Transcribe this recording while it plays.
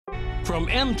From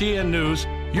MTN News,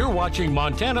 you're watching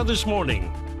Montana This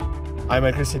Morning. I'm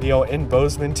Edgar Cedillo in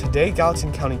Bozeman. Today,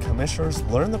 Gallatin County Commissioners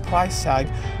learned the price tag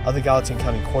of the Gallatin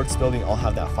County Courts building. I'll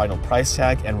have that final price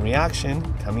tag and reaction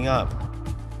coming up.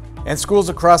 And schools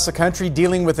across the country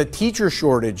dealing with a teacher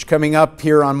shortage. Coming up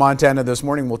here on Montana This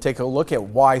Morning, we'll take a look at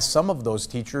why some of those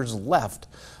teachers left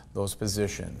those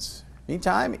positions.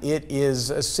 Meantime, it is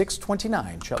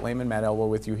 6:29. Chet Lehman, Matt Elwell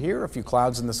with you here. A few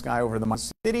clouds in the sky over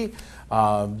the city.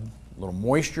 A little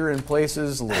moisture in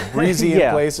places, a little breezy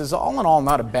in places. All in all,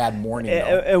 not a bad morning.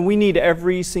 And we need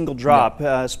every single drop,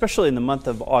 especially in the month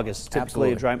of August.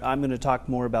 Typically, I'm going to talk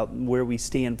more about where we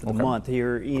stand for the month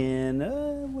here in,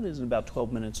 what is it, about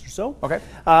 12 minutes or so. Okay.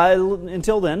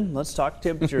 Until then, let's talk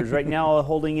temperatures. Right now,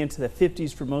 holding into the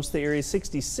 50s for most of the area,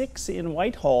 66 in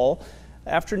Whitehall.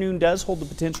 Afternoon does hold the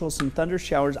potential of some thunder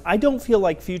showers. I don't feel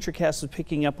like Futurecast is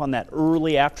picking up on that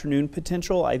early afternoon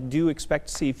potential. I do expect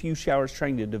to see a few showers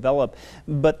trying to develop,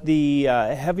 but the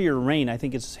heavier rain I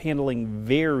think is handling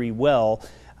very well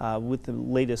with the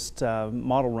latest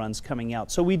model runs coming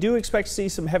out. So we do expect to see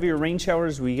some heavier rain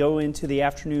showers. We go into the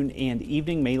afternoon and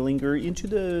evening, may linger into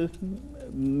the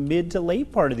mid to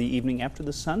late part of the evening after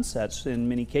the sun sets in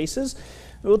many cases.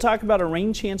 We'll talk about our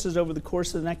rain chances over the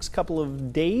course of the next couple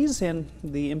of days and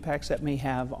the impacts that may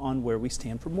have on where we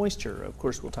stand for moisture. Of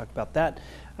course, we'll talk about that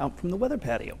out from the weather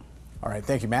patio. All right,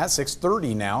 thank you, Matt.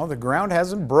 6:30 now. The ground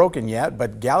hasn't broken yet,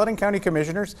 but Gallatin County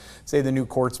Commissioners say the new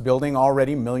courts building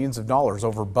already millions of dollars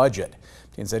over budget.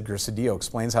 TN's Edgar Cedillo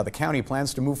explains how the county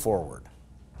plans to move forward.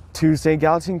 Tuesday,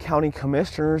 Gallatin County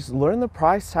Commissioners learned the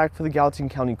price tag for the Gallatin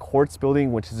County Courts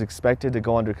building, which is expected to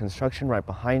go under construction right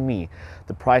behind me.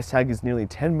 The price tag is nearly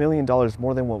 $10 million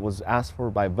more than what was asked for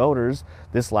by voters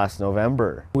this last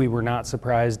November. We were not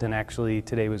surprised, and actually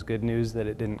today was good news that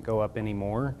it didn't go up any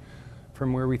more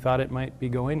from where we thought it might be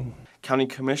going. County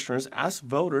commissioners asked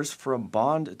voters for a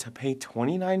bond to pay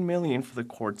 $29 million for the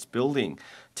courts building.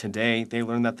 Today, they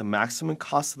learned that the maximum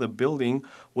cost of the building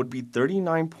would be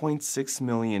 $39.6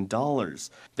 million.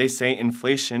 They say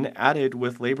inflation added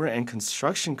with labor and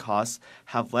construction costs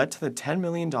have led to the $10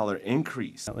 million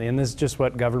increase. And this is just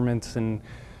what governments and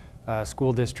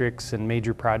school districts and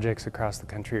major projects across the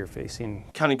country are facing.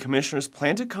 County commissioners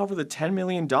plan to cover the $10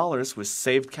 million with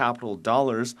saved capital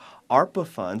dollars, ARPA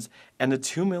funds, and a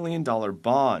 $2 million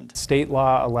bond. State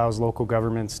law allows local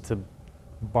governments to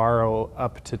borrow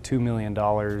up to $2 million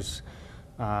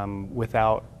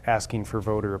without asking for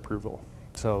voter approval.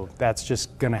 So that's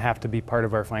just going to have to be part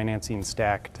of our financing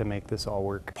stack to make this all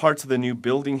work. Parts of the new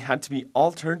building had to be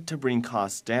altered to bring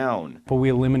costs down. But we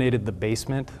eliminated the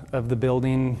basement of the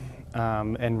building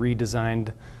and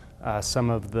redesigned some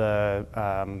of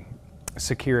the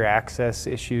secure access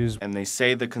issues. And they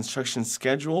say the construction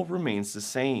schedule remains the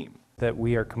same. That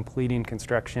we are completing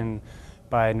construction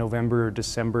by November or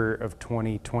December of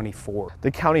 2024.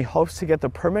 The county hopes to get the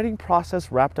permitting process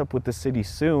wrapped up with the city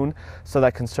soon so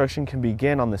that construction can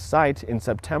begin on the site in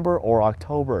September or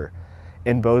October.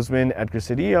 In Bozeman, Edgar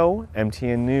Cedillo,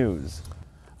 MTN News.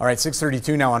 All right,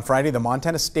 6:32 now on Friday. The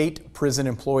Montana State Prison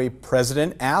Employee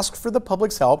President asked for the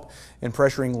public's help in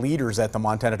pressuring leaders at the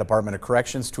Montana Department of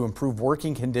Corrections to improve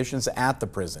working conditions at the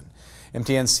prison.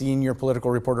 MTN senior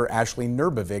political reporter Ashley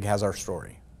Nurbavig has our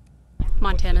story.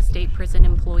 Montana State Prison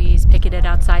employees picketed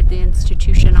outside the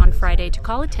institution on Friday to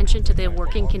call attention to the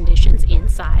working conditions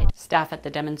inside. Staff at the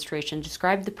demonstration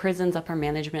described the prison's upper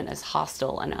management as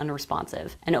hostile and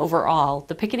unresponsive. And overall,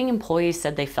 the picketing employees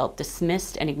said they felt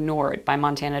dismissed and ignored by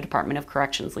Montana Department of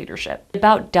Corrections leadership.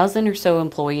 About a dozen or so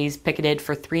employees picketed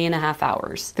for 3.5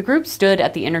 hours. The group stood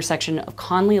at the intersection of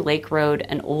Conley Lake Road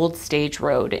and Old Stage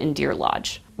Road in Deer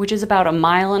Lodge, which is about 1.5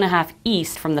 miles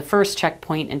east from the first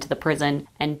checkpoint into the prison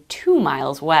and 2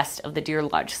 miles west of the Deer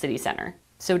Lodge City Center.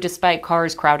 So despite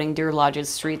cars crowding Deer Lodge's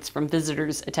streets from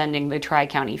visitors attending the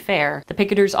Tri-County Fair, the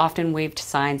picketers often waved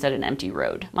signs at an empty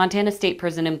road. Montana State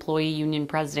Prison Employee Union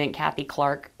President Kathy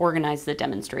Clark organized the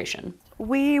demonstration.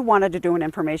 We wanted to do an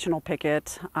informational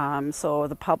picket so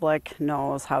the public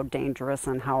knows how dangerous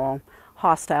and how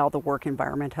hostile the work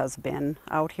environment has been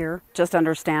out here. Just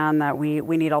understand that we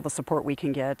need all the support we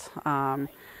can get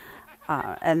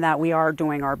and that we are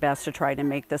doing our best to try to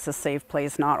make this a safe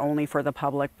place, not only for the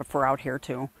public, but for out here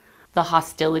too. The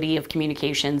hostility of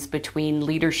communications between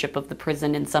leadership of the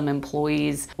prison and some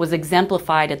employees was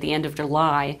exemplified at the end of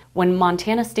July when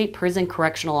Montana State Prison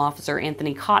Correctional Officer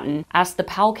Anthony Cotton asked the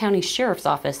Powell County Sheriff's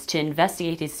Office to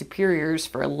investigate his superiors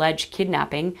for alleged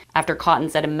kidnapping after Cotton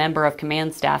said a member of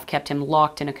command staff kept him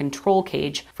locked in a control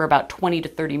cage for about 20 to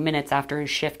 30 minutes after his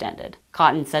shift ended.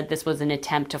 Cotton said this was an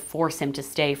attempt to force him to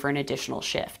stay for an additional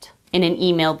shift. In an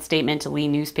emailed statement to Lee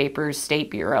Newspaper's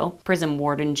State Bureau, prison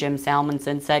warden Jim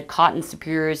Salmonson said Cotton's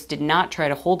superiors did not try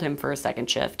to hold him for a second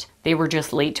shift. They were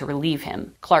just late to relieve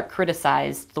him. Clark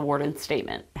criticized the warden's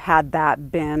statement. Had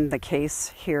that been the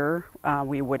case here,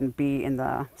 we wouldn't be in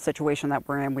the situation that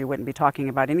we're in. We wouldn't be talking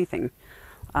about anything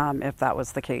if that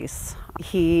was the case.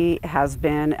 He has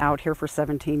been out here for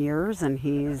 17 years and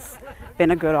he's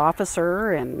been a good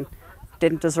officer and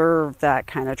didn't deserve that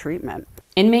kind of treatment.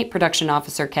 Inmate Production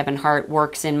Officer Kevin Hart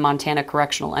works in Montana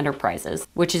Correctional Enterprises,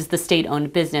 which is the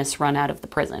state-owned business run out of the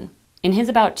prison. In his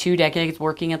about 2 decades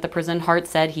working at the prison, Hart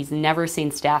said he's never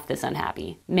seen staff this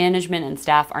unhappy. Management and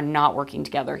staff are not working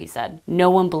together, he said. No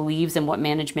one believes in what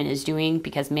management is doing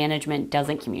because management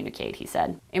doesn't communicate, he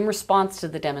said. In response to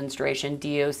the demonstration,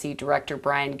 DOC Director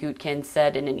Brian Gutkin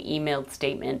said in an emailed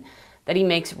statement that he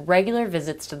makes regular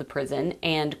visits to the prison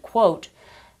and, quote,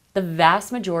 "The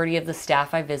vast majority of the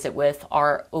staff I visit with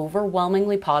are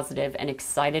overwhelmingly positive and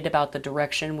excited about the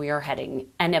direction we are heading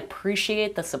and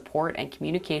appreciate the support and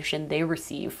communication they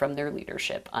receive from their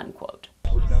leadership," unquote.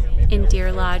 In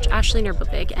Deer Lodge, Ashley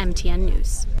Nerbovig, MTN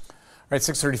News. All right,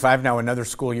 6:35 now. Another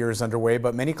school year is underway,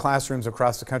 but many classrooms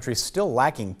across the country still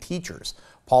lacking teachers.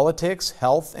 Politics,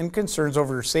 health, and concerns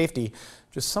over safety,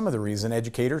 just some of the reason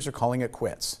educators are calling it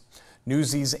quits.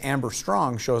 Newsy's Amber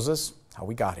Strong shows us how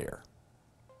we got here.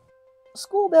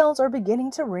 School bells are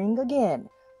beginning to ring again,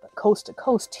 but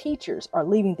coast-to-coast teachers are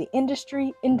leaving the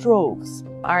industry in droves.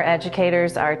 Our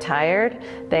educators are tired,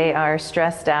 they are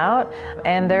stressed out,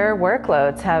 and their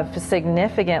workloads have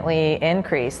significantly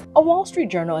increased. A Wall Street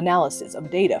Journal analysis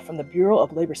of data from the Bureau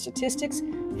of Labor Statistics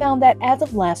found that as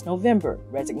of last November,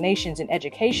 resignations in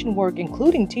education work,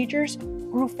 including teachers,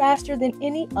 grew faster than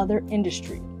any other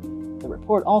industry. The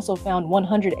report also found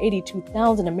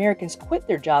 182,000 Americans quit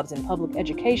their jobs in public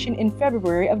education in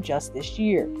February of just this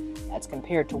year. That's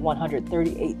compared to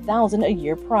 138,000 a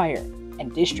year prior.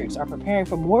 And districts are preparing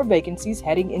for more vacancies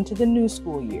heading into the new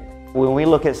school year. When we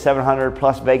look at 700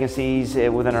 plus vacancies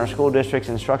within our school districts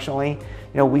instructionally,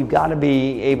 we've got to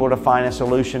be able to find a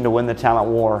solution to win the talent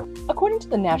war. According to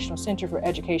the National Center for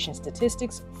Education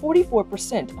Statistics,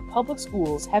 44% of public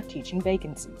schools have teaching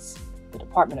vacancies. The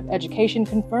Department of Education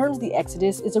confirms the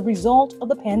exodus is a result of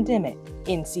the pandemic.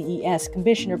 NCES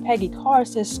Commissioner Peggy Carr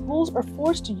says schools are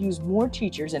forced to use more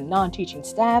teachers and non-teaching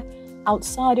staff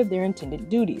outside of their intended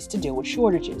duties to deal with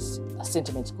shortages. A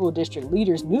sentiment school district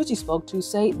leaders Newsy spoke to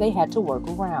say they had to work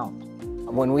around.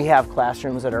 When we have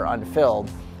classrooms that are unfilled,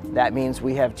 that means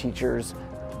we have teachers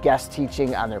guest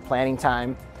teaching on their planning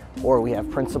time, or we have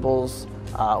principals,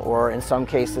 or in some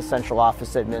cases central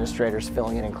office administrators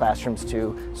filling in classrooms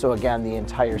too. So again, the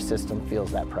entire system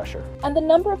feels that pressure. And the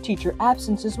number of teacher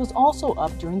absences was also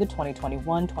up during the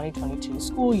 2021-2022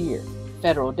 school year.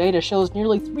 Federal data shows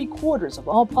nearly 3/4 of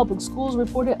all public schools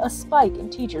reported a spike in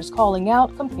teachers calling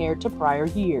out compared to prior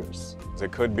years.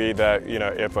 It could be that,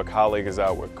 if a colleague is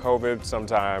out with COVID,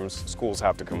 sometimes schools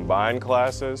have to combine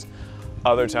classes.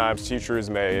 Other times,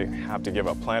 teachers may have to give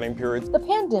up planning periods. The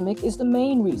pandemic is the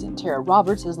main reason Tara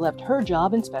Roberts has left her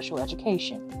job in special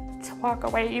education. To walk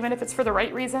away, even if it's for the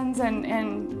right reasons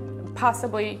and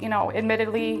possibly,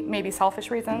 admittedly, maybe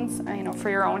selfish reasons, for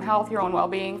your own health, your own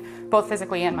well-being, both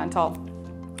physically and mental.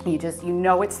 You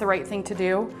know it's the right thing to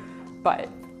do, but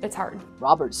it's hard.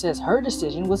 Roberts says her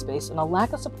decision was based on a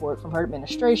lack of support from her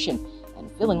administration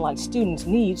and feeling like students'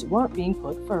 needs weren't being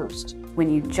put first. When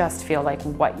you just feel like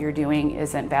what you're doing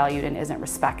isn't valued and isn't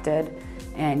respected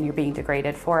and you're being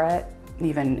degraded for it,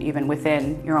 even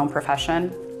within your own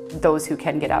profession, those who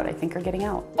can get out, I think, are getting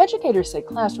out. Educators say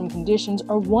classroom conditions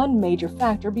are one major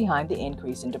factor behind the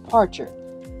increase in departure.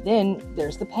 Then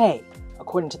there's the pay.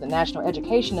 According to the National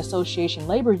Education Association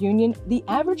Labor Union, the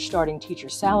average starting teacher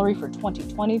salary for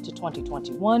 2020 to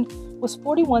 2021 was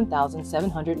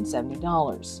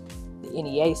 $41,770. The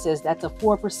NEA says that's a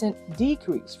 4%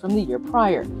 decrease from the year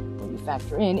prior when you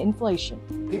factor in inflation.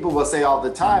 People will say all the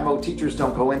time, teachers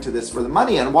don't go into this for the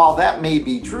money. And while that may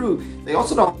be true, they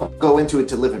also don't go into it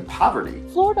to live in poverty.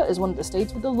 Florida is one of the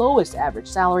states with the lowest average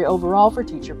salary overall for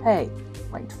teacher pay,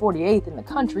 ranked 48th in the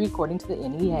country according to the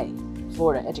NEA.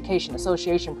 Florida Education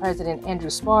Association President Andrew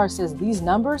Spar says these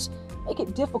numbers make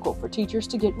it difficult for teachers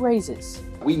to get raises.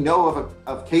 We know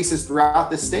of cases throughout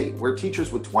the state where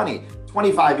teachers with 20,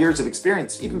 25 years of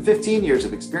experience, even 15 years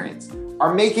of experience,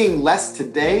 are making less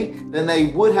today than they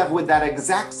would have with that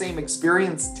exact same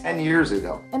experience 10 years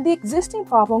ago. And the existing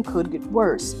problem could get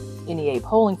worse. NEA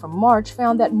polling from March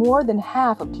found that more than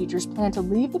half of teachers plan to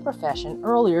leave the profession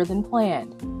earlier than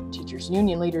planned. Teachers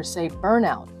union leaders say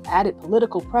burnout, added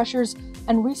political pressures,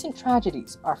 and recent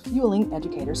tragedies are fueling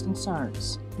educators'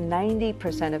 concerns.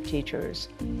 90% of teachers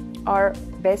are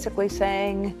basically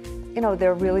saying, you know,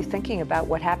 they're really thinking about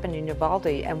what happened in Uvalde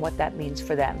and what that means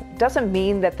for them. It doesn't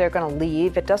mean that they're going to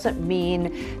leave. It doesn't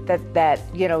mean that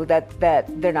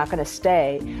they're not going to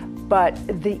stay. But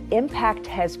the impact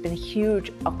has been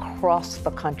huge across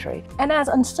the country. And as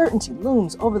uncertainty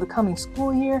looms over the coming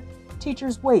school year,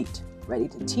 teachers wait, ready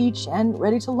to teach and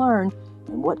ready to learn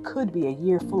in what could be a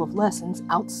year full of lessons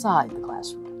outside the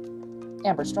classroom.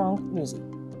 Amber Strong, Newsy.